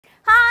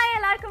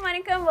Ellarkum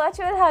vanakkam,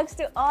 virtual hugs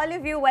to all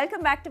of you.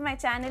 Welcome back to my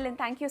channel and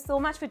thank you so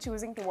much for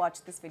choosing to watch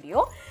this video.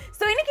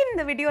 So இன்னைக்கு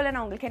இந்த வீடியோல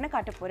நான் உங்களுக்கு என்ன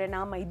காட்ட போறேன்னா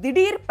my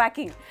திடீர்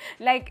packing.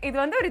 Like இது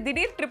வந்து ஒரு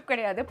திடீர் trip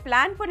கிடையாது.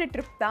 Plan பண்ண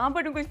trip தான்.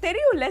 But உங்களுக்கு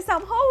தெரியும்ல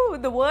somehow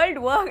the world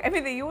works. I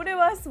mean the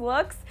universe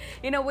works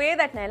in a way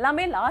that நான்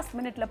எல்லாமே last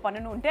minuteல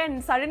பண்ணனும்ட்டு and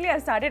suddenly I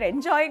started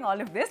enjoying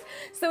all of this.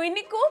 So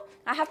இன்னைக்கு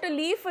I have to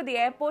leave for the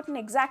airport in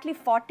exactly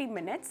 40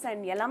 minutes and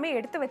எல்லாமே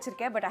எடுத்து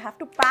வச்சிருக்கேன் but I have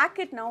to pack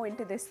it now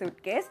into this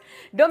suitcase.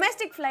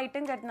 Domestic flight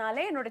ங்கறதுனால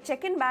என்னோட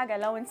check-in bag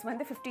allowance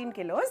வந்து 15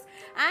 kilos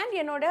and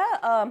என்னோட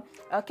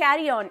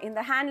carry on in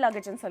the hand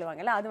luggage ன்னு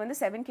சொல்லுவாங்கல அது வந்து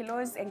 7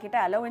 kilos என்கிட்ட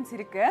allowance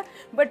இருக்கு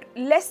but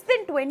less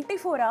than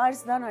 24 hours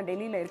தான் நான்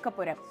டெல்லில இருக்க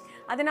போறேன்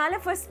அதனால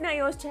first நான்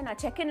யோசிச்சேன் நான்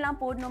check-inலாம்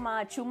போடணுமா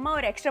சும்மா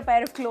ஒரு extra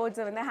pair of clothes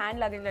வந்து hand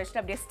luggage ல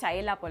வச்சிட்டு அப்படியே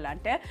ஸ்டைலா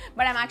போலாம்ட்டு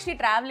but I'm actually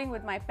traveling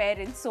with my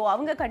parents so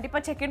அவங்க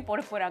கண்டிப்பா check-in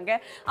போட போறாங்க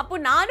அப்போ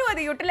நானும்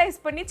அதை யூட்டிலைஸ்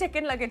பண்ணி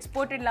check-in luggage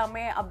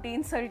போட்டுடலாமே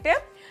அப்படினு சொல்லிட்டு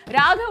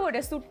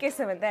ராகவோட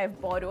suitcase வந்து I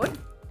borrowed.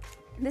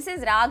 This is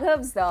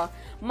Raghav's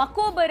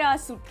Makobara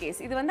suitcase.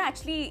 இது வந்து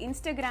actually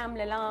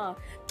Instagramலலாம்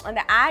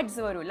அந்த ads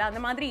வரும்ல அந்த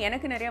மாதிரி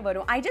எனக்கு நிறைய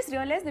வரும். I just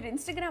realized that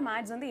Instagram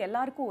ads வந்து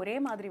எல்லாருக்கும் ஒரே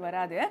மாதிரி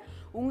வராது.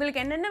 உங்களுக்கு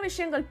என்னென்ன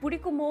விஷயங்கள்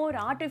பிடிக்குமோ ஒரு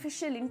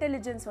artificial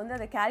intelligence வந்து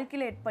அதை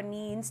calculate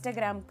பண்ணி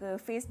Instagramக்கு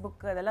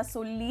Facebookக்கு அதெல்லாம்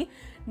சொல்லி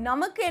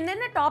நமக்கு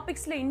என்னென்ன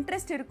டாபிக்ஸ்ல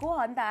இன்ட்ரெஸ்ட் இருக்கோ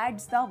அந்த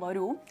ads தான்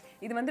வரும்.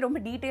 இது வந்து ரொம்ப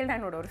டீடைல்டா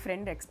என்னோட ஒரு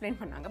friend explain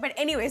பண்ணாங்க. But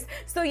anyways,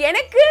 so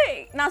எனக்கு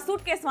நான்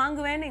suitcase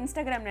வாங்குவேன்னு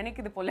Instagram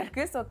நினைக்குது போல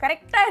இருக்கு. So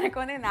கரெக்ட்டா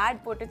எனக்கு வந்து இந்த ad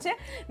போட்டுச்சு.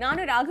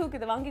 நானும் ராகவுக்கு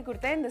இத வாங்கி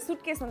கொடுத்தேன். இந்த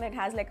suitcase வந்து it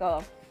has like a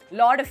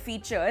lot of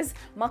features.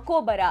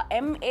 Makobara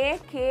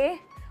MAKOBARA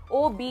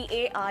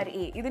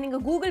இது நீங்க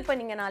கூகுள்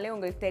பண்ணீங்கனாலே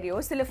உங்களுக்கு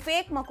தெரியும் சில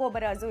ஃபேக்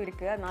மக்கோபராஸும்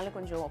இருக்கு அதனால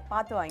கொஞ்சம்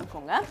பார்த்து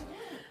வாங்கிக்கோங்க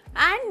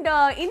and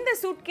இந்த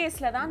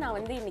சூட்கேஸ்ல தான் நான்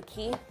வந்து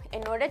இன்னைக்கு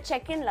என்னோட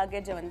செக்-இன்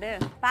லக்கேஜை வந்து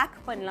பேக்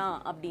பண்ணலாம்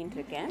அப்படினு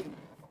இருக்கேன்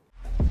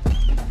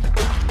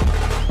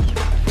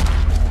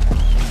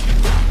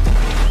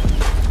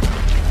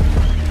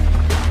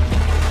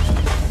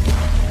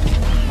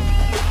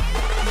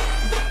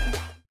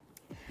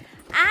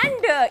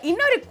and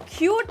இன்னொரு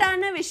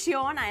கியூட்டான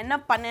விஷயம் நான் என்ன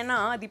பண்ணேன்னா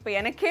அது இப்போ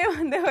எனக்கே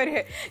வந்து ஒரு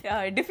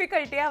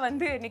டிஃபிகல்ட்டியாக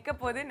வந்து நிற்க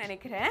போகுதுன்னு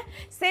நினைக்கிறேன்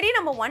சரி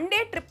நம்ம ஒன் டே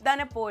ட்ரிப்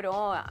தானே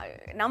போகிறோம்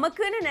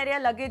நமக்குன்னு நிறையா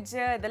லக்கேஜ்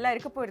இதெல்லாம்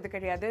இருக்க போகிறது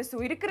கிடையாது ஸோ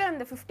இருக்கிற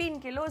அந்த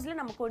 15 கிலோஸில்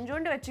நம்ம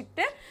கொஞ்சோண்டு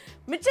வச்சுக்கிட்டு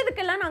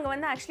மிச்சதுக்கெல்லாம் நாங்கள்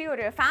வந்து ஆக்சுவலி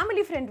ஒரு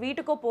ஃபேமிலி ஃப்ரெண்ட்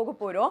வீட்டுக்கோ போக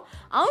போகிறோம்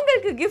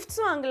அவங்களுக்கு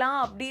கிஃப்ட்ஸ் வாங்கலாம்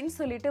அப்படின்னு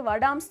சொல்லிட்டு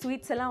வடாம்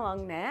ஸ்வீட்ஸ் எல்லாம்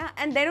வாங்கினேன்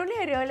and then only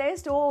I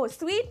realised ஓ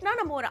ஸ்வீட்னா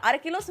நம்ம ஒரு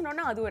 1/2 கிலோ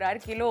சொன்னோன்னா அது ஒரு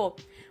 1/2 கிலோ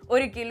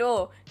 1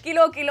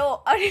 கிலோ கிலோ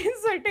அப்படின்னு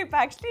சொல்லிட்டு இப்போ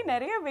ஆக்சுவலி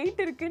நிறைய வெயிட்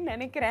இருக்குன்னு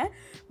நினைக்கிறேன்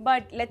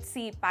பட் லெட்ஸ்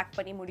சி பேக்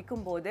பண்ணி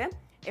முடிக்கும் போது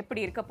எப்படி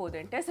இருக்க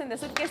போகுதுன்ட்டு ஸோ இந்த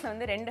சுட்கேஸ்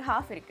வந்து 2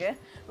 ஹாஃப் இருக்குது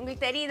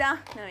உங்களுக்கு தெரியுதா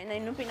நான்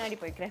இன்னும் பின்னாடி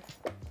போய்க்கிறேன்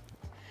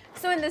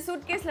ஸோ இந்த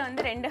சூட்கேஸில்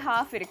வந்து 2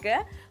 ஹாஃப்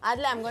இருக்குது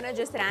அதில் I'm gonna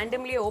just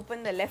randomly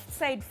open the left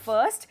side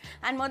first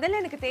and முதல்ல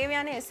எனக்கு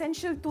தேவையான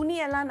எசென்ஷியல்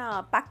துணியெல்லாம்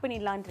நான் பேக்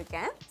பண்ணிடலான்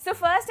இருக்கேன் so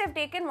first I've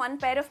taken 1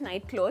 pair of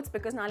night clothes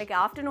because நாளைக்கு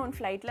ஆஃப்டர்நூன்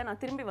ஃப்ளைட்டில்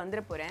நான் திரும்பி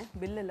வந்துட போகிறேன்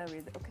பில் எல்லாம்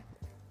இது okay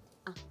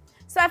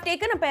So I've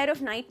taken a pair of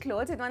night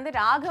clothes. It's one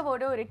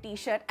Raghavoda or a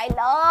t-shirt. I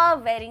love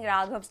wearing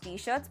Raghav's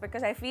t-shirts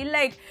because I feel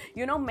like,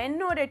 you know, men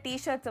or a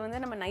t-shirts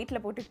வந்து நம்ம நைட்ல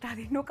போட்டுக்கிட்டா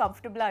அது இன்னும்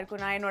கம்ஃபர்டபுளா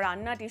இருக்கும் நான் என்னோட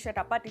அண்ணா t-shirt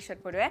அப்பா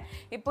t-shirt போடுவேன்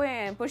இப்போ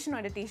என்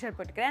புருஷனோட t-shirt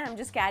போட்டுக்கிறேன் I'm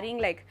just carrying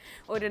like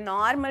ஒரு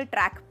நார்மல்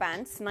track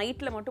pants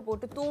நைட்ல மட்டும்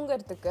போட்டு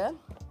தூங்குறதுக்கு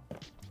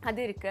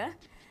அது இருக்கு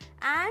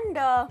and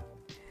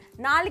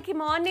நாளைக்கு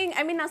மார்னிங்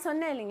ஐ மீன் நான்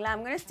சொன்னேன் இல்லைங்களா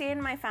I'm going to stay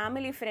in my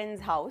family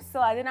friend's house so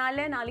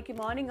அதனால நாளைக்கு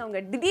மார்னிங் அவங்க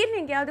திடீர்னு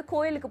எங்கேயாவது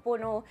கோயிலுக்கு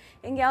போகணும்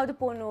எங்கேயாவது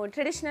போகணும்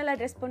ட்ரெடிஷ்னலாக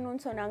ட்ரெஸ்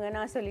பண்ணணும்னு சொன்னாங்க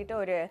நான் சொல்லிட்டு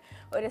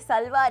ஒரு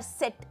சல்வார்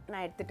செட்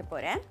நான் எடுத்துகிட்டு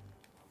போகிறேன்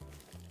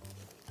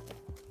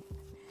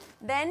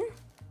தென்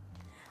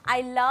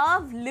I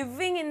love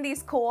living in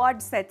these quad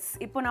sets.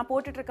 இப்போ நான்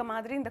போட்டுட்டு இருக்க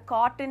மாதிரி இந்த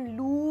cotton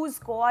loose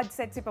quad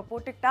sets இப்போ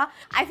போட்டுக்கிட்டா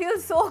I feel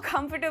so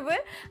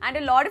comfortable and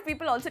a lot of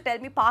people also tell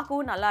me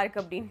பார்க்கவும் நல்லா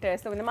இருக்கு அப்படின்ட்டு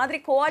ஸோ இந்த மாதிரி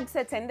quad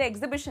sets எந்த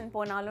எக்ஸிபிஷன்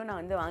போனாலும்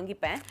நான் வந்து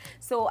வாங்கிப்பேன்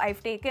so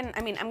I've taken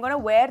I mean I'm going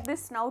to wear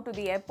this now to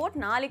the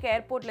airport நாளைக்கு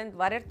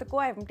ஏர்போர்ட்லேருந்து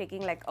வரத்துக்கும் I'm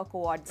taking like a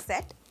quad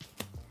set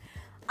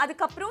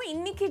அதுக்கப்புறம்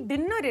இன்னைக்கு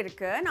டின்னர்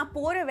இருக்கு நான்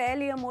போகிற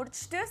வேலையை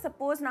முடிச்சுட்டு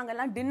சப்போஸ்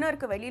நாங்கள்லாம்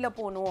டின்னருக்கு வெளியில்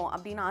போகணும்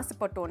அப்படின்னு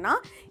ஆசைப்பட்டோன்னா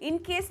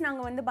இன்கேஸ்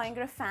நாங்கள் வந்து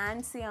பயங்கர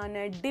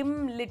ஃபேன்சியான டிம்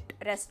லிட்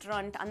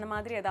ரெஸ்டாரண்ட் அந்த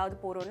மாதிரி ஏதாவது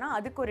போகிறோன்னா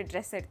அதுக்கு ஒரு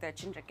ட்ரெஸ் எடுத்து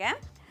வச்சுருக்கேன்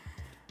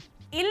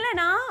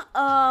இல்லைனா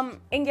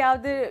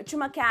எங்கேயாவது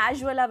சும்மா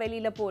கேஷுவலாக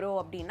வெளியில் போகிறோம்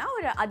அப்படின்னா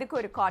அதுக்கு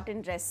ஒரு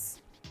காட்டன் ட்ரெஸ்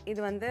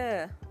இது வந்து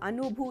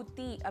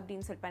அனுபூதி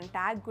அப்படின்னு சொல்லிட்டு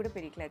டேக் கூட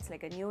பிரிக்கல it's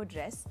like a new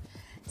dress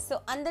so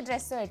அந்த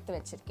ட்ரெஸ்ஸும் எடுத்து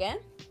வச்சுருக்கேன்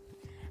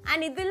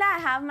and idilla I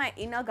have my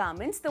inner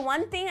garments the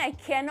one thing I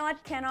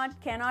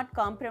cannot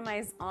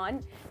compromise on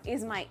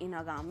is my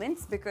inner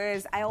garments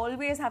because I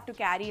always have to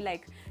carry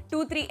like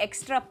 2-3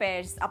 extra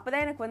pairs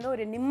அப்பதான் எனக்கு வந்து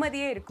ஒரு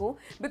நிம்மதியே இருக்கும்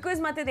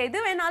because மத்தது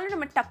எது வேணாலும்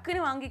நம்ம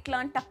டக்குன்னு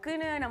வாங்கிக்கலாம்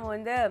டக்குன்னு நம்ம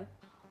வந்து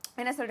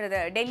என்ன சொல்கிறது,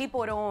 டெல்லி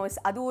போகிறோம்,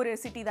 அது ஒரு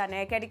சிட்டி தானே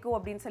கிடைக்கும்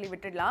அப்படின்னு சொல்லி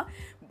விட்டுடலாம்.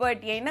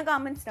 பட் என்ன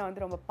கார்மெண்ட்ஸ் நான்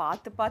வந்து ரொம்ப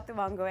பார்த்து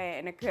வாங்குவேன்.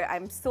 எனக்கு I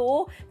am so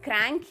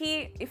கிராங்கி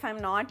if I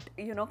am not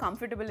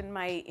comfortable in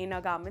my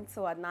inner garments.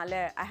 So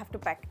அதனால I have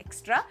to back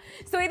extra.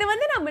 So இது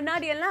வந்து நான்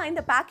முன்னாடியெல்லாம்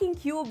இந்த பேக்கிங்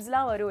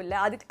க்யூப்ஸ்லாம் வரும் இல்லை,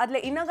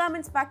 அதில் இன்னர்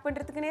கார்மெண்ட்ஸ் பேக்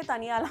பண்ணுறதுக்குனே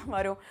தனியாலாம்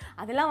வரும்,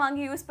 அதெல்லாம்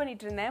வாங்கி யூஸ்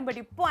பண்ணிட்டு இருந்தேன்.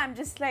 பட் இப்போ I am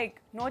just like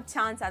no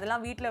chance.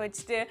 அதெல்லாம் வீட்டில்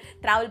வச்சுட்டு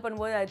ட்ராவல்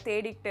பண்ணும்போது அதை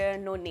தேடிட்டு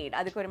நோ நீட்.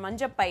 அதுக்கு ஒரு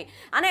மஞ்சப்பை,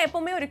 ஆனால்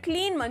எப்போவுமே ஒரு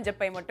க்ளீன்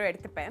மஞ்சப்பை மட்டும்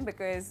எடுத்துப்பேன்.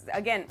 Because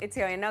again it's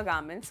your inner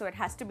garment, so it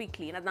has to be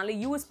clean. அதனால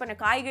யூஸ் பண்ண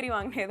காய்கறி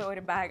வாங்கின ஏதோ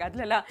ஒரு பேக்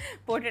அதுலலாம்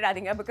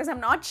போட்டுடாதீங்க. because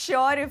I'm not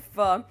sure if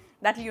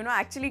that will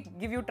actually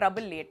give you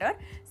trouble later.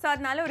 so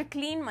அதனால ஒரு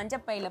க்ளீன்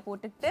மஞ்சப்பையில்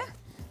போட்டுட்டு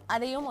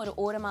அதையும் ஒரு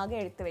ஓரமாக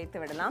எடுத்து வைத்து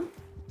விடலாம்.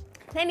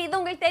 தென் இது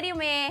உங்களுக்கு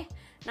தெரியுமே,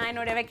 நான்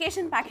என்னோட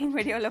வெக்கேஷன் பேக்கிங்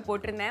வீடியோவில்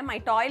போட்டிருந்தேன் my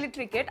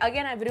toiletry kit.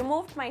 Again I've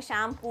removed my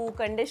shampoo,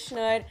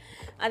 conditioner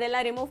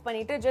அதெல்லாம் ரிமூவ்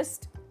பண்ணிவிட்டு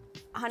ஜஸ்ட்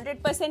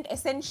 100%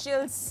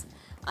 எசென்ஷியல்ஸ்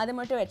அது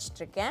மட்டும்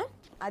வச்சிட்ருக்கேன்.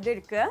 அது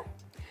இருக்குது.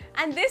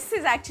 And this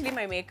is actually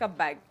my makeup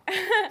bag.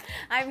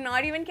 I'm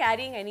not even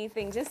carrying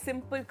anything, just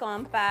simple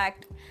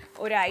compact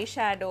or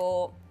eyeshadow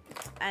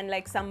and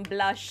like some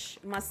blush,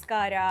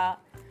 mascara.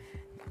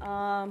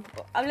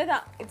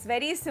 அவ்வளோதான். It's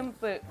very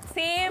simple,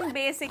 same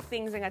basic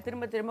things. எங்கள்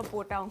திரும்ப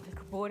போட்டால்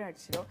உங்களுக்கு போர்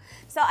அடிச்சிடும்.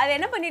 ஸோ அதை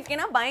என்ன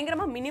பண்ணியிருக்கேன்னா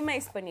பயங்கரமாக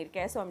மினிமைஸ்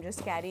பண்ணியிருக்கேன். So I'm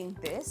just carrying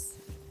this,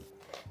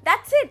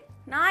 that's it.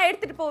 நான்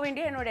எடுத்துகிட்டு போக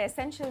வேண்டிய என்னோட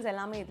எசென்ஷியல்ஸ்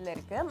எல்லாமே இதில்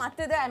இருக்குது.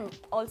 மற்றது I'm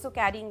also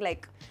carrying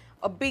like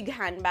a big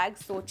handbag,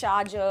 so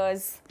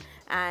chargers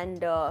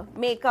and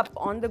makeup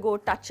on the go,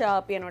 touch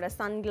up, என்னோட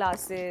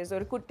sunglasses,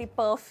 ஒரு குட்டி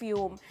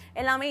perfume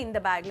எல்லாமே இந்த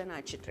பேக்ல நான்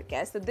வச்சிட்டு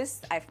இருக்கேன். So this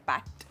I've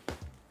packed.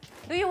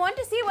 Do you want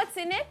to see what's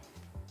in it?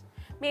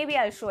 Maybe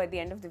I'll show at the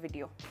end of the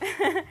video.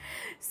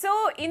 So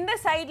இந்த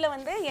சைடுல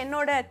வந்து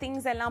என்னோட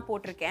things எல்லாம்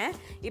போட்டிருக்கேன்.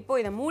 இப்போ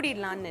இதை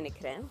மூடிடலாம்னு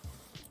நினைக்கிறேன்.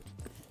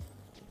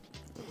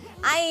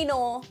 I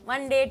know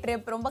one day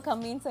trip ரொம்ப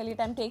கம்மின்னு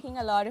சொல்லிட்டு I'm taking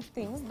a lot of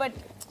things, but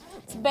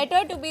it's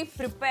better to be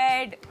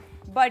prepared.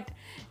 But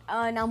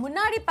நான்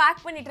முன்னாடி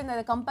பேக் பண்ணிட்டு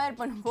இருந்ததை கம்பேர்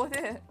பண்ணும்போது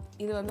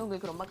இது வந்து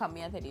உங்களுக்கு ரொம்ப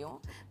கம்மியாக தெரியும்.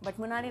 பட்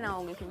முன்னாடி நான்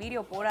உங்களுக்கு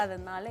வீடியோ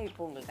போடாததுனால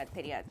இப்போ உங்களுக்கு அது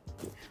தெரியாது.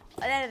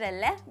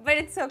 இல்லை, but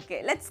it's okay.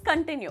 Let's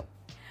continue.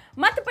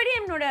 மற்றபடி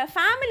என்னோட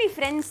ஃபேமிலி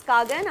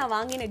ஃப்ரெண்ட்ஸ்க்காக நான்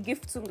வாங்கின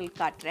கிஃப்ட்ஸ்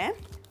உங்களுக்கு காட்டுறேன்.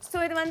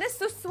 ஸோ இது வந்து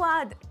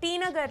சுஸ்வாத் டி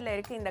நகரில்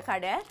இருக்குது இந்த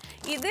கடை.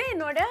 இது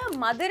என்னோட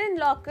மதர் இன்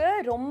லாக்கு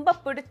ரொம்ப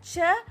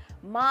பிடிச்ச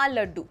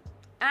மாலட்டு.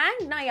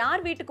 அண்ட் நான்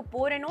யார் வீட்டுக்கு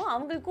போகிறேனோ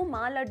அவங்களுக்கும்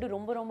மாலட்டு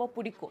ரொம்ப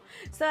பிடிக்கும்.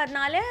 ஸோ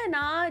அதனால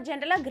நான்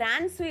ஜென்ரலாக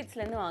கிராண்ட்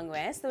ஸ்வீட்ஸ்லேருந்து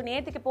வாங்குவேன். ஸோ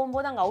நேற்றுக்கு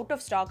போகும்போது அங்கே அவுட்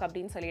ஆஃப் ஸ்டாக்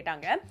அப்படின்னு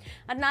சொல்லிட்டாங்க.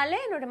 அதனால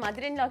என்னோட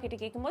மதர் இன் லா கிட்ட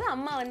கேட்கும்போது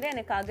அம்மா வந்து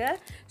எனக்காக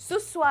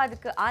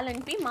சுஸ்வாதுக்கு ஆள்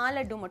அனுப்பி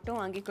மாலட்டு மட்டும்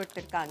வாங்கி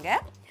கொடுத்துருக்காங்க.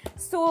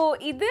 ஸோ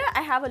இது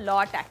I have a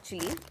lot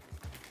actually.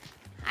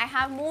 I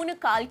have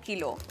 3/4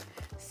 kilo.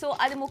 So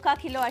அது 3/4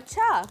 கிலோ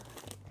ஆச்சா.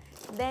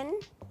 தென்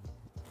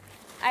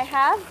ஐ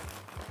ஹாவ்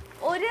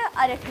ஒரு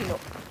 1/2 கிலோ.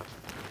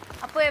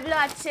 அப்போ எவ்வளோ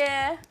ஆச்சு?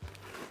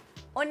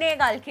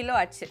 1.25 கிலோ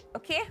ஆச்சு.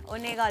 ஓகே,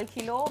 1.25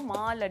 கிலோ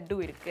மாலட்டு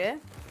இருக்குது.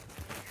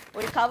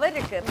 ஒரு கவர்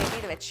இருக்குது, மேபி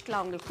இதை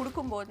வச்சுக்கலாம் உங்களுக்கு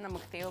கொடுக்கும்போது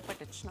நமக்கு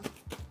தேவைப்பட்டுச்சுன்னா.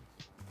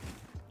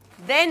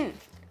 தென்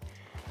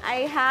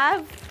ஐ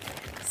ஹாவ்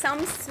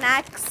சம்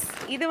ஸ்நாக்ஸ்.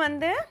 இது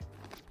வந்து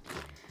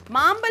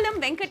மாம்பலம்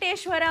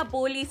வெங்கடேஸ்வரா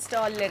போலி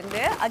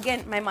ஸ்டால்லேருந்து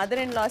again my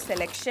mother in law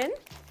selection.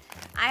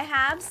 I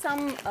have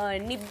some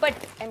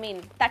நிப்பட், ஐ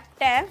மீன்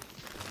தட்டை,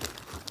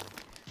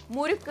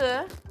 முறுக்கு.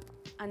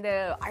 அந்த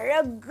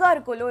அழகாக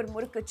இருக்கும்ல ஒரு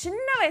முறுக்கு.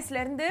 சின்ன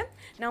வயசுலேருந்து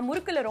நான்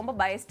முறுக்கில் ரொம்ப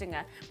பயஸ்ட்டுங்க.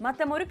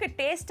 மற்ற முறுக்கு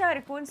டேஸ்ட்டாக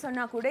இருக்கும்னு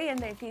சொன்னால் கூட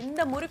எனக்கு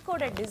இந்த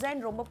முறுக்கோட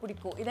டிசைன் ரொம்ப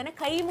பிடிக்கும். இதென்ன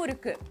கை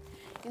முறுக்கு.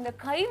 இந்த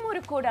கை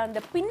முறுக்கோட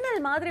அந்த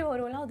பின்னல் மாதிரி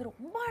வரும்லாம், அது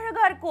ரொம்ப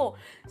அழகாக இருக்கும்.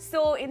 ஸோ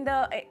இந்த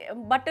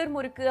பட்டர்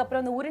முறுக்கு,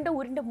 அப்புறம் அந்த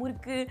உருண்டை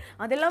முறுக்கு,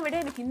 அதெல்லாம் விட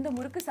எனக்கு இந்த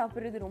முறுக்கு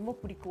சாப்பிட்றது ரொம்ப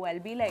பிடிக்கும்.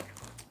 I'll be like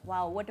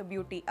wow what a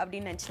beauty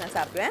அப்படின்னு நினச்சி நான்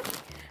சாப்பிடுவேன்.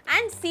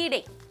 அண்ட்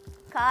சீடை,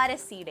 கார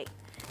சீடை.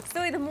 ஸோ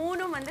இது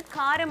மூணும் வந்து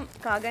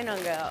காரம்காக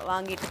நாங்கள்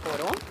வாங்கிட்டு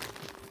போகிறோம்.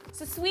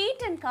 ஸோ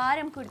ஸ்வீட் அண்ட்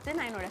காரம் கொடுத்து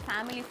நான் என்னோடய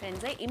ஃபேமிலி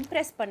ஃப்ரெண்ட்ஸை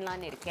இம்ப்ரெஸ்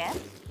பண்ணலான்னு இருக்கேன்.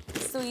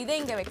 ஸோ இதை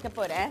இங்கே வைக்க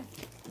போகிறேன்.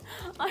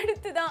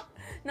 அடுத்துதான்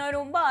நான்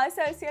ரொம்ப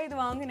ஆசையாக இது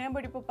வாங்கினேன்.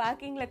 பட் இப்போ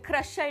பேக்கிங்கில்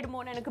க்ரஷ்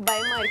ஆகிடுமோன்னு எனக்கு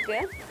பயமாக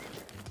இருக்குது.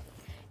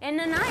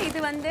 என்னென்னா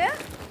இது வந்து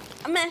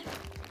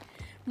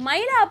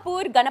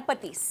மயிலாப்பூர்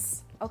கணபதிஸ்.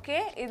 ஓகே,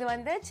 இது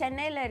வந்து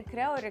சென்னையில்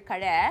இருக்கிற ஒரு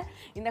கடை.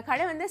 இந்த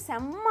கடை வந்து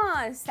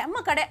செம்ம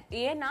கடை.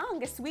 ஏன்னா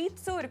அங்கே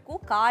ஸ்வீட்ஸும் இருக்கும்,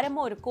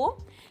 காரமும் இருக்கும்.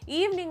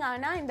 ஈவினிங்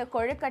ஆனால் இந்த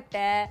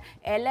கொழுக்கட்டை,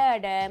 இலை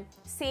அடை,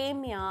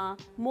 சேமியா,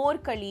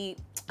 மோர்களி,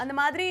 அந்த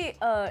மாதிரி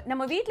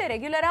நம்ம வீட்டில்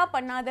ரெகுலராக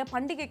பண்ணாத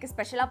பண்டிகைக்கு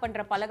ஸ்பெஷலாக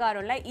பண்ணுற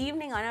பலகாரம்ல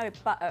ஈவினிங் ஆனால்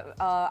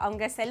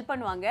அவங்க செல்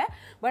பண்ணுவாங்க.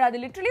 பட்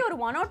அது லிட்ரலி ஒரு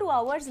 1 or 2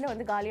 ஹவர்ஸில்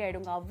வந்து காலி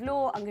ஆகிடுங்க. அவ்வளோ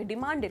அங்கே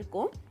டிமாண்ட்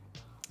இருக்கும்.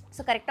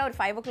 ஸோ கரெக்டாக ஒரு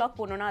 5 o'clock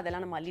போனோன்னா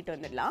அதெல்லாம் நம்ம அள்ளிட்டு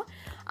வந்துடலாம்.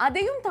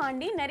 அதையும்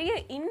தாண்டி நிறைய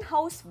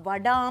இன்ஹவுஸ்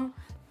வடாம்,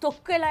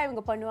 தொக்கெல்லாம்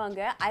இவங்க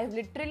பண்ணுவாங்க. I have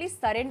literally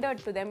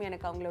surrendered to them.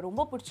 எனக்கு அவங்கள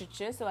ரொம்ப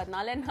பிடிச்சிச்சு. ஸோ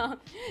அதனால நான்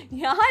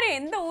யார்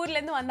எந்த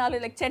ஊர்லேருந்து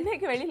வந்தாலும் லைக்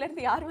சென்னைக்கு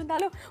வெளியிலேருந்து யார்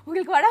வந்தாலும்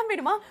உங்களுக்கு வடாம்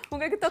வேணுமா,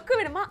 உங்களுக்கு தொக்கு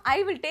வேணுமா, I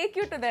will take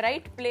you to the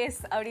right place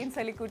அப்படின்னு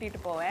சொல்லி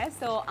கூட்டிகிட்டு போவேன்.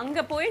 ஸோ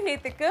அங்கே போய்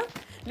நேற்றுக்கு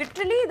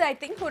லிட்ரலி இது ஐ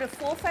திங்க் ஒரு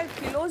 4-5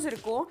 கிலோஸ்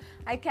இருக்கும்.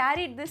 ஐ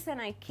carried this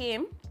and I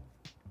came.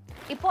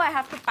 இப்போ I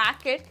have to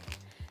back it.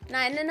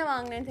 நான் என்னென்ன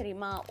வாங்கினேன்னு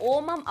தெரியுமா?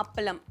 ஓமம்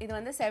அப்பளம். இது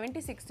வந்து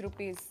 76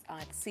 rupees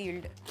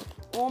சீல்டு.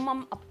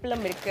 ஓமம்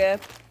அப்பளம்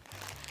இருக்குது.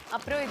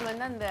 அப்புறம் இது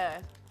வந்து அந்த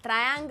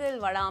triangle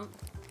வடாம்.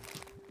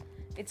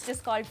 It's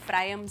just called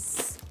fryums.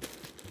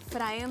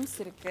 Fryums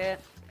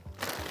இருக்குது.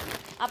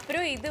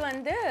 அப்புறம் இது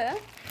வந்து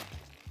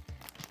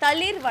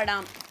தளிர்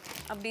வடாம்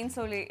அப்படின்னு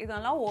சொல்லி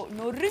இதெல்லாம்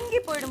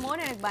நொறுங்கி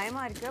போயிடுமோன்னு எனக்கு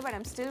பயமாக இருக்குது. But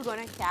I'm still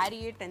gonna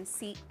carry it and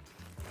see.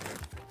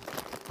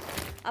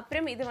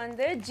 அப்புறம் இது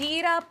வந்து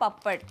ஜீரா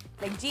பப்பட்,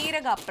 லைக்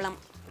ஜீரக அப்பளம்.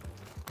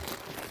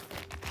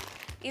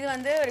 இது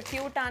வந்து ஒரு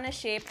க்யூட்டான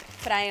ஷேப்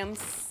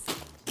ஃப்ரையம்ஸ்.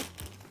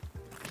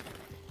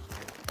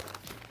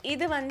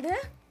 இது வந்து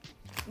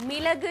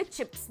மிளகு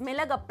சிப்ஸ்,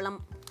 மிளகப்பளம்.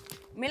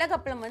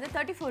 மிளகப்பளம் வந்து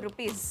 34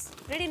 rupees.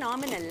 ரெடி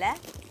நாமினல்ல.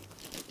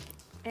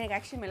 எனக்கு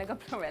ஆக்சுவலி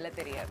மிளகப்பளம் வேலை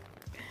தெரியாது.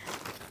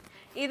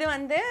 இது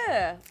வந்து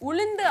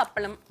உளுந்து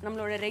அப்பளம்,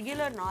 நம்மளோட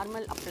ரெகுலர்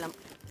நார்மல் அப்பளம்.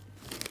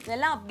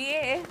 இதெல்லாம் அப்படியே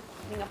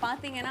நீங்கள்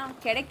பார்த்தீங்கன்னா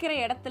கிடைக்கிற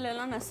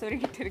இடத்துலலாம் நான்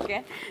சொருகிட்டு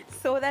இருக்கேன்.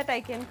 So that I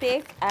can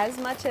take as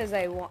much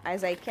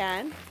as I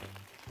can.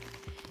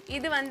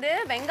 இது வந்து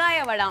வெங்காய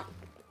வடாம்,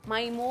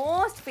 மை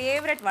மோஸ்ட்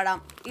ஃபேவரட்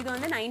வடாம். இது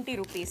வந்து 90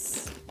 rupees.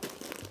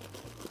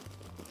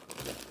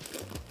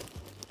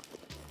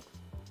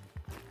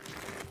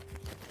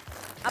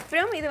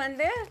 அப்புறம் இது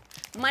வந்து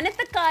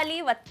மணத்தக்காளி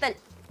வத்தல்.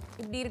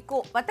 இப்படி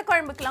இருக்கும். வத்த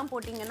குழம்புக்கெலாம்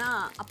போட்டிங்கன்னா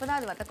அப்போ தான்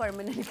அது வத்த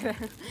குழம்புன்னு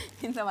நினைக்கிறேன்.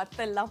 இந்த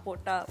வத்தல்லாம்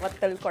போட்டால்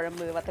வத்தல்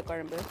குழம்பு, வத்த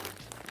குழம்பு.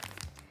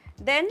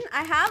 தென்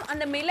ஐ ஹாவ்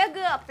அந்த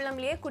மிளகு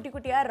அப்பளம்லேயே குட்டி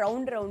குட்டியாக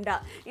ரவுண்டாக.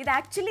 இது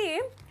ஆக்சுவலி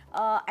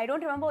ஐ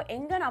டோன்ட் ரிமெம்பர்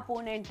எங்கே நான்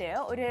போனேன்ட்டு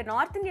ஒரு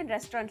நார்த் இந்தியன்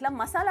ரெஸ்டாரண்ட்டில்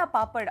மசாலா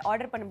பாப்பட்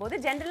ஆர்டர் பண்ணும்போது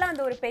ஜென்ரலாக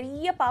அந்த ஒரு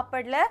பெரிய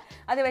பாப்படில்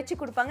அதை வச்சு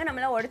கொடுப்பாங்க.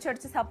 நம்மளாம்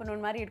உடச்சி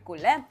சாப்பிடணும் மாதிரி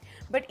இருக்கும்ல.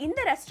 பட்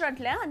இந்த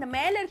ரெஸ்டாரண்ட்டில் அந்த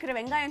மேலே இருக்கிற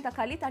வெங்காயம்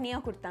தக்காளி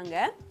தனியாக கொடுத்தாங்க,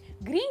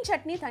 க்ரீன்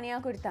சட்னி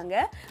தனியாக கொடுத்தாங்க,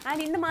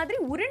 அண்ட் இந்த மாதிரி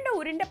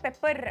உருண்டை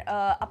பெப்பர்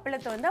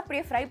அப்பளத்தை வந்து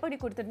அப்படியே ஃப்ரை பண்ணி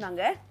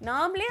கொடுத்துருந்தாங்க.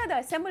 நாமளே அதை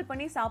அசெம்பிள்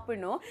பண்ணி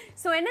சாப்பிடணும்.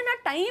 ஸோ என்னென்னா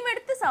டைம்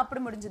எடுத்து சாப்பிட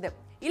முடிஞ்சுது.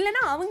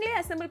 இல்லைனா அவங்களே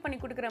அசெம்பிள் பண்ணி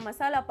கொடுக்குற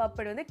மசாலா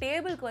பாப்பட் வந்து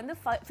டேபிளுக்கு வந்து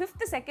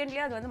 5th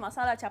செகண்ட்லேயே அது வந்து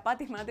மசாலா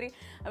சப்பாத்தி மாதிரி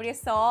அப்படியே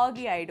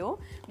சாகி ஆகிடும்.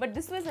 But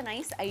this was a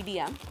nice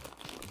idea.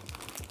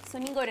 So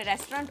நீங்கள் ஒரு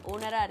ரெஸ்டாரண்ட்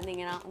ஓனராக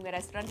இருந்தீங்கன்னா, உங்கள்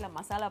ரெஸ்டாரண்ட்டில்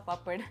மசாலா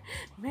பாப்பட்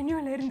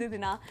மெனுவில்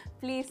இருந்ததுன்னா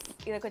ப்ளீஸ்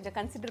இதை கொஞ்சம்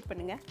கன்சிடர்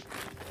பண்ணுங்கள்.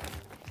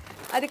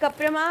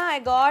 அதுக்கப்புறமா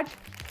ஐ காட்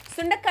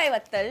சுண்டைக்காய்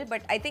வத்தல்.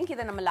 பட் ஐ திங்க்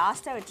இதை நம்ம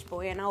லாஸ்ட்டாக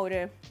வச்சுப்போம். ஏன்னா ஒரு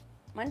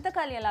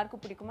மணத்தக்காளி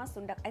எல்லாருக்கும் பிடிக்குமா?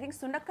 ஐ திங்க்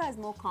சுண்டக்காய்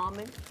இஸ் மோர்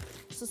காமன்.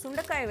 ஸோ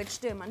சுண்டைக்காயை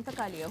வச்சுட்டு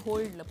மணத்தக்காளியை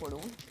ஹோல்டில்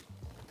போடுவோம்.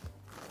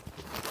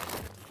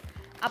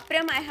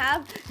 அப்புறம் ஐ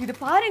ஹாவ் இது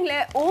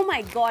பாருங்களேன். ஓ மை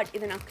காட்,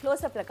 இதை நான்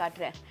க்ளோஸ்அப்பில்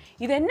காட்டுறேன்.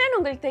 இது என்னன்னு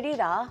உங்களுக்கு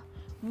தெரியுதா?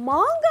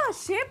 மாங்காய்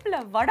ஷேப்பில்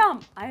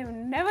வடாம். I have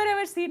never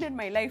ever seen in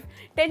my life.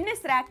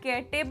 Tennis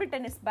racket, table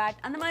tennis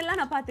bat அந்த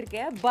மாதிரிலாம் நான்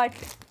பார்த்துருக்கேன். பட்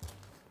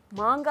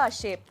மாங்காய்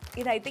ஷேப்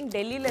இது ஐ திங்க்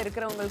டெல்லியில்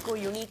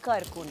இருக்கிறவங்களுக்கும் யூனிக்காக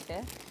இருக்கும்ன்ட்டு.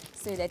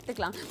 ஸோ இதை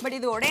எடுத்துக்கலாம். பட்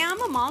இது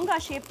உடையாமல்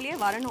மாங்காய் ஷேப்லேயே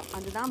வரணும்,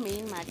 அதுதான்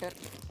மெயின் மேட்டர்.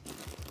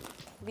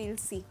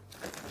 We'll see.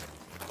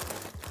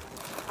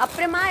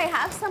 அப்புறமா ஐ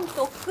ஹாவ் சம்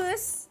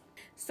தொக்குஸ்.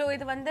 ஸோ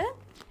இது வந்து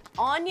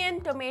ஆனியன்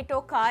டொமேட்டோ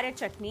கார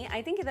சட்னி. ஐ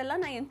திங்க்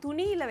இதெல்லாம் நான் என்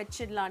துணியில்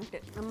வச்சிடலான்ட்டு.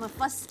 நம்ம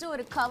ஃபஸ்ட்டு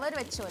ஒரு கவர்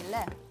வச்சோம்ல,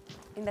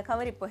 இந்த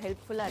கவர் இப்போ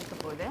ஹெல்ப்ஃபுல்லாக இருக்க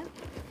போகுது.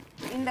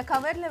 இந்த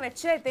கவரில்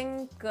வச்சு ஐ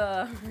திங்க்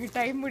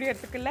டைம்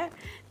முடியறதுக்குள்ள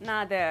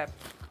நான் அதை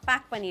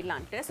பேக்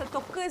பண்ணிடலான்ட்டு. ஸோ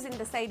தொக்குஸ்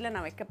இந்த சைடில்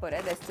நான் வைக்க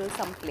போகிறேன். there's still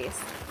some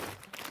place.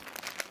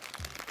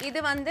 இது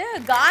வந்து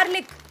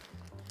garlic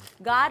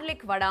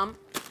வடாம்.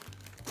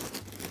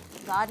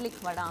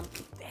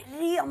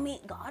 Very yummy.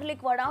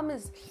 garlic வடாம்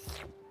is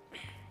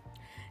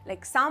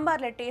like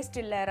சாம்பாரில் டேஸ்ட்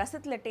இல்லை,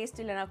 ரசத்தில்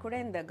டேஸ்ட் இல்லைனா கூட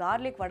இந்த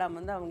garlic வடாம்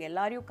வந்து அவங்க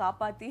எல்லாரையும்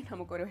காப்பாற்றி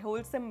நமக்கு ஒரு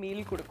ஹோல்சம்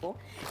மீல் கொடுக்கும்.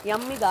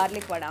 yummy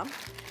garlic வடாம்.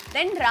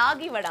 தென்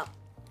ராகி வடாம்.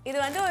 இது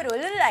வந்து ஒரு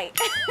உருளை.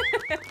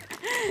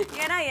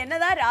 ஏன்னா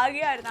என்னதான்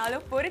ராகியாக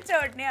இருந்தாலும் பொரிச்ச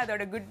உடனே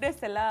அதோட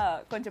குட்னஸ் எல்லாம்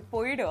கொஞ்சம்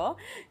போயிடும்.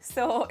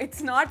 ஸோ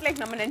இட்ஸ் நாட்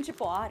லைக் நம்ம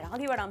நினச்சிப்போம்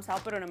ராகி வடாம்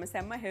சாப்பிட்றோம் நம்ம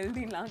செம்ம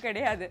ஹெல்தின்லாம்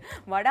கிடையாது.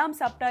 வடாம்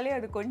சாப்பிட்டாலே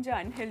அது கொஞ்சம்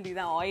அன்ஹெல்தி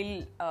தான்,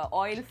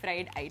 ஆயில்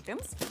ஃப்ரைட்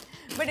ஐட்டம்ஸ்.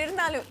 பட்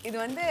இருந்தாலும் இது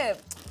வந்து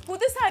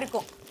புதுசாக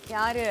இருக்கும்.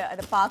 யார்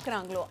அதை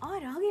பார்க்குறாங்களோ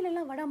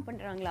ராகிலெல்லாம் வடாம்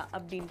பண்ணுறாங்களா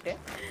அப்படின்ட்டு.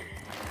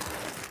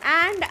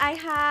 அண்ட் ஐ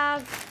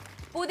ஹாவ்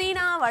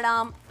புதினா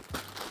வடாம்.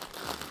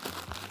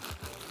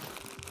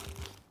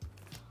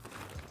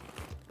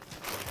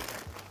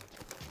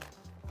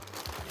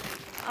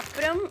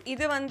 அப்புறம்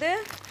இது வந்து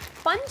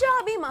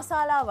பஞ்சாபி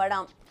மசாலா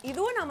வடாம்.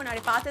 இதுவும் நான்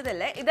முன்னாடி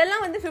பார்த்ததில்லை.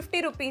 இதெல்லாம் வந்து 50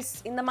 rupees.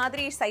 இந்த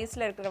மாதிரி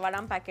சைஸில் இருக்கிற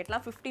வடாம்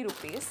பேக்கெட்லாம் 50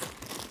 rupees.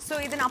 ஸோ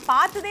இது நான்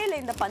பார்த்ததே இல்லை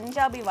இந்த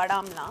Punjabi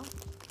வடாம்லாம்.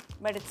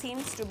 But it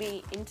seems to be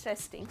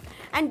interesting.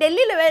 And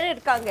டெல்லியில் வேறு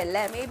இருக்காங்கல்ல,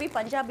 maybe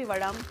Punjabi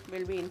வடாம்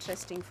will be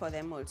interesting for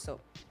them also.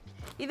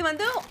 இது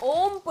வந்து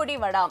ஓம் பொடி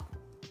வடாம்.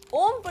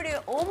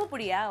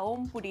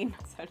 ஓமப்புடின்னு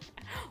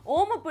சொல்லிட்டேன்.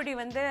 ஓமப்புடி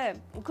வந்து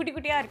குட்டி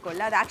குட்டியாக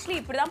இருக்கும்ல, அது ஆக்சுவலி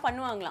இப்படி தான்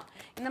பண்ணுவாங்களாம்.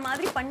 இந்த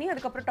மாதிரி பண்ணி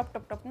அதுக்கப்புறம்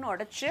டப்னு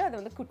உடச்சி அது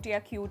வந்து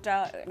குட்டியாக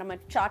க்யூட்டாக நம்ம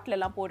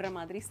சாட்லெலாம் போடுற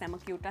மாதிரி செம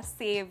க்யூட்டாக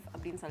சேவ்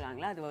அப்படின்னு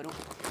சொல்லுவாங்களா, அது வரும்.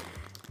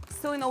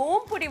 ஸோ இந்த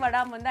ஓம்புடி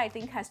வடாம் வந்து I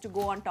think has to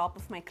go on top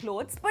of my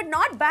clothes. But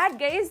not bad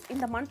guys.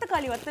 இந்த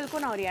மந்தக்காளி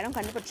வத்தலுக்கும் நான் ஒரு இடம்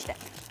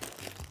கண்டுபிடிச்சிட்டேன்.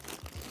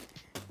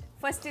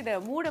 ஃபர்ஸ்ட் இதை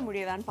மூட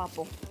முடியுதான்னு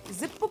பார்ப்போம்.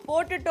 Zip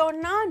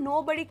போட்டுட்டோன்னா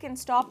nobody can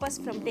stop us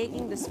from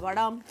taking this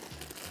vadam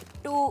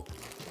to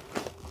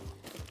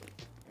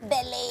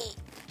Delhi.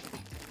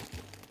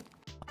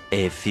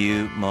 A few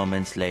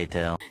moments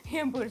later.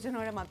 என்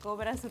புருஷனோட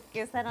மக்கோபரா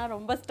சுட்கேஸை நான்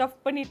ரொம்ப ஸ்டஃப்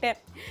பண்ணிட்டேன்.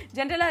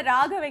 ஜென்ரலாக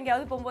ராகவ்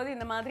எங்கேயாவது போகும்போது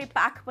இந்த மாதிரி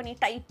பேக் பண்ணி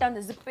டைட்டாக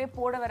அந்த ஜிப்பே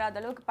போட வராத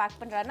அளவுக்கு பேக்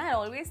பண்ணுறாருன்னா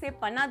ஆல்வேஸ்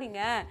சேவ்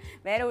பண்ணாதீங்க,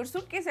 வேற ஒரு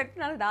சூட்கேஸ்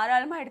எடுத்துனாலும்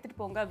தாராளமாக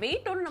எடுத்துகிட்டு போங்க.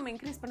 வெயிட் ஒன்றும் நம்ம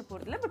இன்க்ரீஸ் பண்ண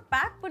போகிறதில்ல, பட்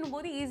பேக்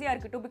பண்ணும்போது ஈஸியாக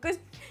இருக்கட்டும். பிகாஸ்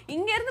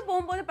இங்கேருந்து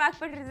போகும்போது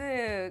பேக் பண்ணுறது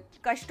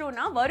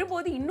கஷ்டம்னா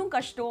வரும்போது இன்னும்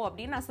கஷ்டம்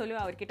அப்படின்னு நான்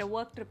சொல்லுவேன் அவர்கிட்ட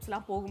ஒர்க்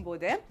ட்ரிப்ஸ்லாம்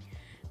போகும்போது.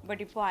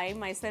 பட் இப்போ I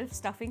my self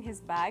stuffing his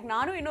back.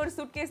 நானும் இன்னொரு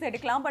சூட்கேஸ்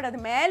எடுக்கலாம், பட் அது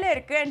மேலே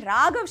இருக்குது. அண்ட்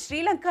ராகவ்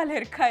ஸ்ரீலங்காவில்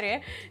இருக்காரு.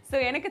 ஸோ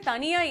எனக்கு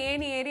தனியாக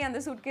ஏறி அந்த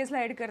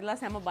சூட்கேஸ்லாம்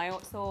எடுக்கிறதுலாம் செம்ம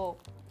பயம். So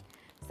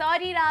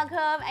sorry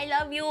Raghav, I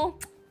love you.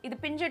 இது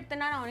பிஞ்சு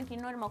எடுத்துனா நான் உனக்கு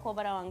இன்னொரு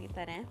மக்கோபரா வாங்கி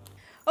தரேன்.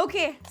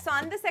 ஓகே, ஸோ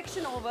அந்த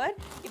செக்ஷன் ஓவர்.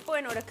 இப்போ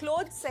என்னோடய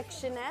க்ளோத்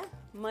செக்ஷனை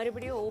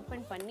மறுபடியும்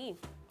ஓப்பன் பண்ணி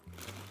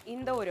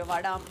இந்த ஒரு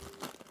வடாம்,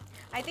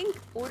 ஐ திங்க்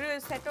ஒரு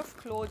செட் ஆஃப்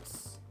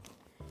க்ளோத்ஸ்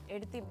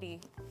எடுத்து இப்படி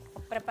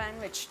அப்புறம்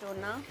பேன்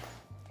வச்சிட்டோன்னா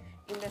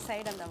இந்த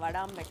சைடு அந்த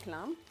வடாம்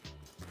வைக்கலாம்.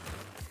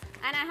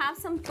 And I have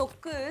some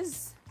தொக்குஸ்.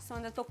 So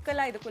அந்த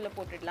தொக்கெல்லாம் இதுக்குள்ளே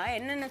போட்டுடலாம்.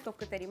 என்னென்ன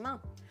தொக்கு தெரியுமா?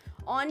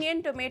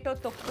 ஆனியன் டொமேட்டோ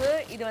தொக்கு,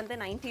 இது வந்து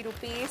 90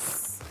 rupees.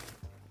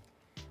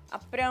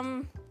 அப்புறம்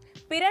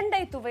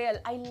பிரண்டை துவையல்,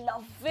 ஐ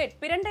லவ் இட்.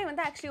 பிரண்டை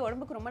வந்து ஆக்சுவலி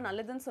உடம்புக்கு ரொம்ப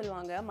நல்லதுன்னு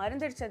சொல்லுவாங்க,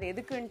 மருந்துடுச்சு அது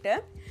எதுக்குன்ட்டு.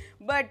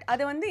 பட்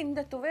அது வந்து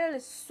இந்த துவையல்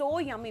இஸ் ஸோ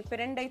யம்மி,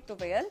 பிரண்டை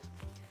துவையல்.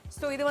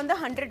 ஸோ இது வந்து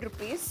 100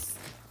 rupees.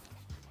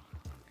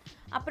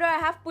 அப்புறம் ஐ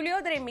ஹாவ்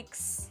புளியோதரை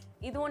மிக்ஸ்,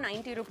 இதுவும்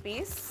 90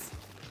 rupees.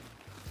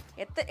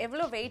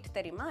 எவ்வளோ வெயிட்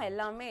தெரியுமா?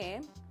 எல்லாமே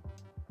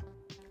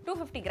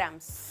 250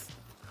 grams.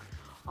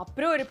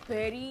 அப்புறம் ஒரு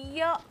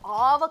பெரிய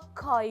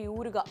ஆவக்காய்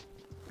ஊறுகாய்.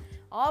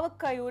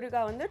 ஆவக்காய்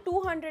ஊறுகாய் வந்து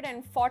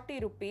 240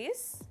 rupees.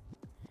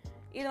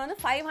 இது வந்து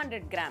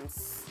 500 grams.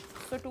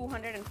 So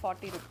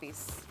 240 rupees.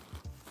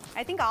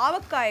 I think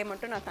ஆவக்காயை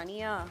மட்டும் நான்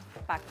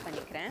தனியாக பேக்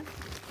பண்ணிக்கிறேன்.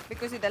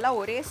 பிகாஸ் இதெல்லாம்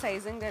ஒரே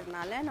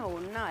சைஸுங்கிறதுனால நான்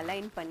ஒன்றா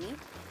அலைன் பண்ணி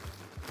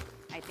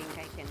I think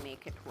I can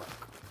make it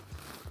work.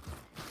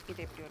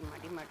 இது எப்படி ஒரு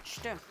மடி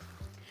மடிச்சுட்டு,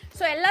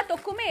 ஸோ எல்லா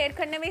தொக்குமே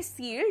ஏற்கனவே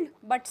sealed,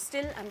 but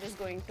still I'm just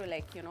going to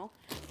like you know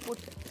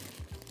put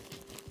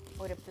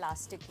ஒரு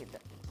பிளாஸ்டிக் இது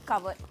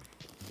கவர்.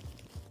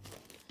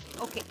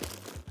 ஓகே,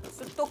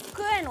 ஸோ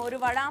தொக்கு அண்ட் ஒரு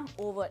வடாம்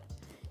ஓவர்.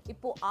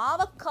 இப்போது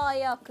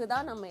ஆவக்காயாக்கு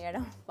தான் நம்ம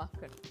இடம்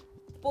பார்க்கணும்.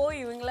 இப்போது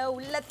இவங்கள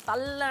உள்ள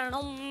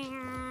தள்ளணும்.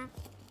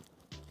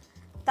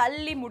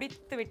 தள்ளி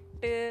முடித்து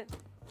விட்டு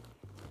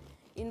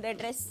இந்த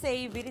ட்ரெஸ்ஸை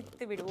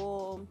விரித்து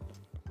விடுவோம்.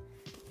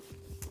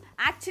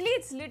 ஆக்சுவலி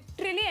இட்ஸ்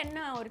லிட்ரலி என்ன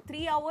ஒரு 3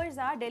 hours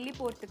டெல்லி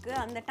போகிறதுக்கு.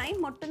 அந்த டைம்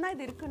மட்டும்தான்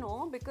இது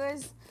இருக்கணும்.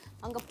 பிகாஸ்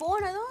அங்கே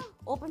போனதும்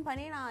ஓப்பன்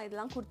பண்ணி நான்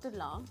இதெல்லாம்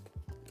கொடுத்துடலாம்.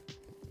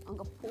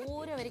 அங்கே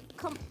போகிற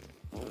வரைக்கும்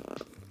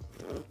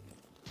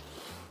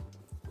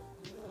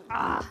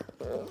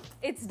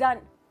இட்ஸ்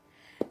டன்.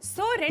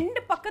 ஸோ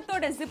 2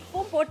 பக்கத்தோட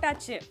ஜிப்பும்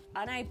போட்டாச்சு.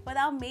 ஆனால் இப்போ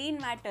தான் மெயின்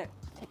மேட்டர்,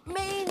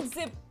 மெயின்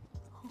ஜிப்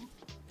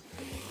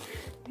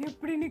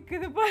எப்படி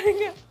நிற்குது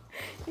பாருங்க.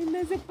 இந்த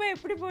ஜிப்பை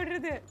எப்படி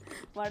போடுறது?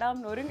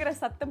 வடாம் நொறுங்குற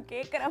சத்தம்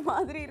கேட்குற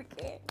மாதிரி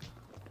இருக்கே.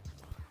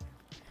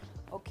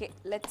 Okay,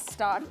 let's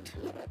start.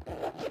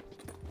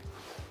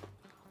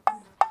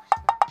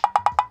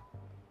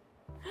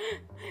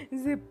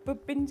 ஜிப்பு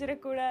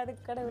பிஞ்சிடக்கூடாது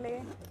கடவுளே.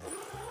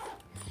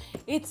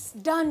 It's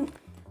done.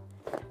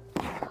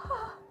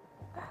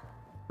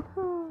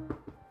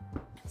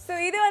 ஸோ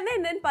இது வந்து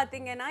என்னன்னு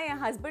பார்த்தீங்கன்னா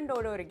என்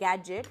ஹஸ்பண்டோட ஒரு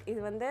கேட்ஜெட்.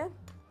 இது வந்து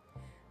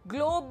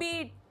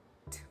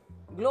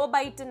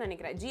க்ளோபைட்டுன்னு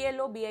நினைக்கிறேன்,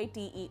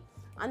 GLOBITE.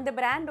 அந்த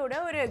பிராண்டோட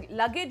ஒரு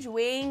லக்கேஜ்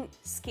வெயிங்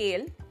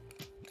ஸ்கேல்.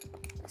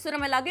 ஸோ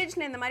நம்ம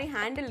லக்கேஜில் இந்த மாதிரி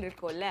ஹேண்டில்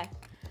இருக்கும்ல,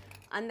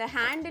 அந்த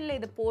ஹேண்டிலில்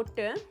இதை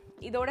போட்டு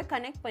இதோட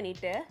கனெக்ட்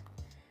பண்ணிவிட்டு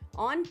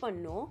ஆன்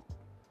பண்ணும்.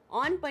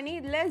 ஆன் பண்ணி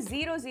இதில்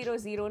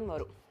 000ன்னு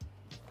வரும்.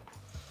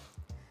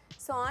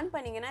 ஸோ ஆன்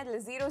பண்ணிங்கன்னா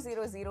இதில்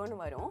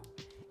 000ன்னு வரும்.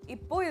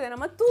 இப்போது இதை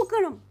நம்ம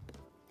தூக்கணும்.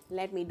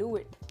 Let me do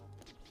it.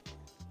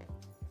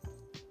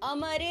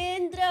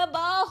 Amarendra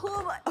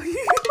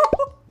Baahubali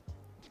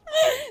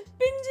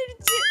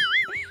பிஞ்சிடுச்சு.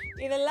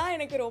 இதெல்லாம்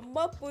எனக்கு ரொம்ப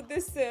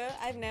புதுசு.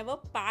 I've never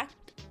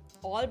packed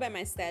all by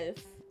myself.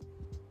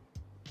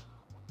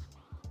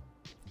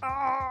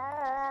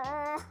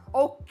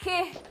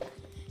 Okay,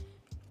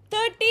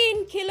 13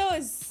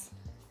 kilos.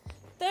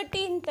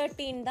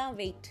 13 தான்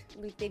வெயிட்.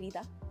 உங்களுக்கு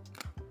தெரியுதா?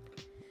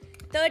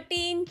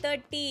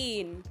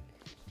 13.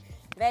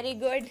 Very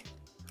good.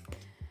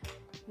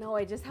 Now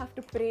I just have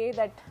to pray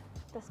that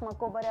this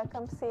makobara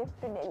comes safe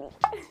to Delhi.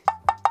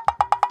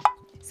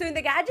 So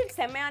இந்த கேட்ஜெட்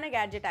செம்மையான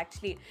கேட்ஜெட்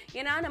ஆக்சுவலி.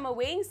 ஏன்னா நம்ம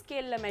வெயிங்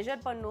ஸ்கேலில்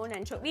மெஷர் பண்ணணும்னு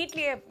நினச்சோம்,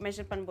 வீட்லேயே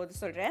மெஷர் பண்ணும்போது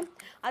சொல்கிறேன்,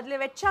 அதில்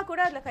வச்சா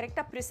கூட அதில்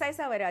கரெக்டாக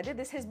ப்ரிசைஸாக வராது.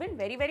 This has been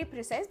very very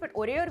precise. But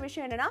ஒரே ஒரு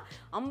விஷயம் என்னென்னா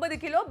 50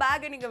 கிலோ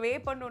பேக்கை நீங்கள் வே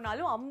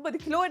பண்ணணுன்னாலும்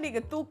 50 கிலோ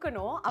நீங்கள்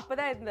தூக்கணும், அப்போ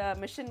தான் இந்த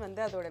மிஷின்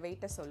வந்து அதோட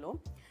வெயிட்டை சொல்லும்.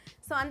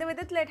 ஸோ அந்த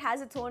விதத்தில் it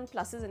has its own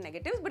pluses and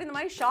negatives. But இந்த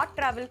மாதிரி short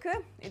ட்ராவலுக்கு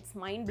it's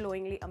mind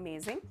ப்ளோயிங்லி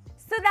amazing.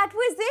 So that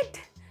was it.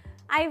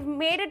 I've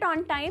made it on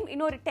time.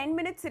 இன்னொரு 10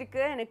 minutes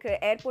இருக்குது எனக்கு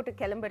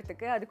ஏர்போர்ட்டுக்கு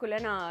கிளம்புறதுக்கு. அதுக்குள்ளே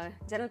நான்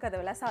ஜன்னல்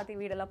கதவெல்லாம் சாத்தி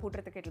வீடெல்லாம்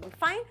பூட்டுறதுக்கு it will be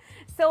fine.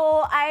 So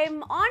I'm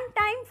on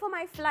time for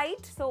my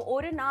flight. So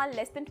ஒரு நாள்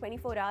less than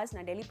 24 hours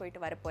நான் டெல்லி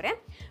போயிட்டு வர போகிறேன்.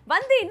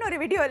 வந்து இன்னொரு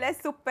வீடியோவில்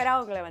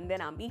சூப்பராக உங்களை வந்து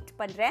நான் மீட்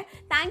பண்ணுறேன்.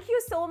 Thank you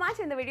so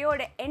much. இந்த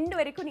வீடியோட எண்ட்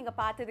வரைக்கும் நீங்கள்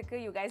பார்த்ததுக்கு.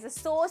 You guys are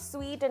so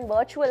sweet and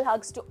virtual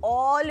hugs to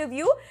all of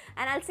you.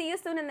 And I'll see you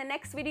soon in the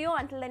next video.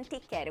 Until then,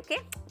 take care,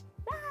 okay?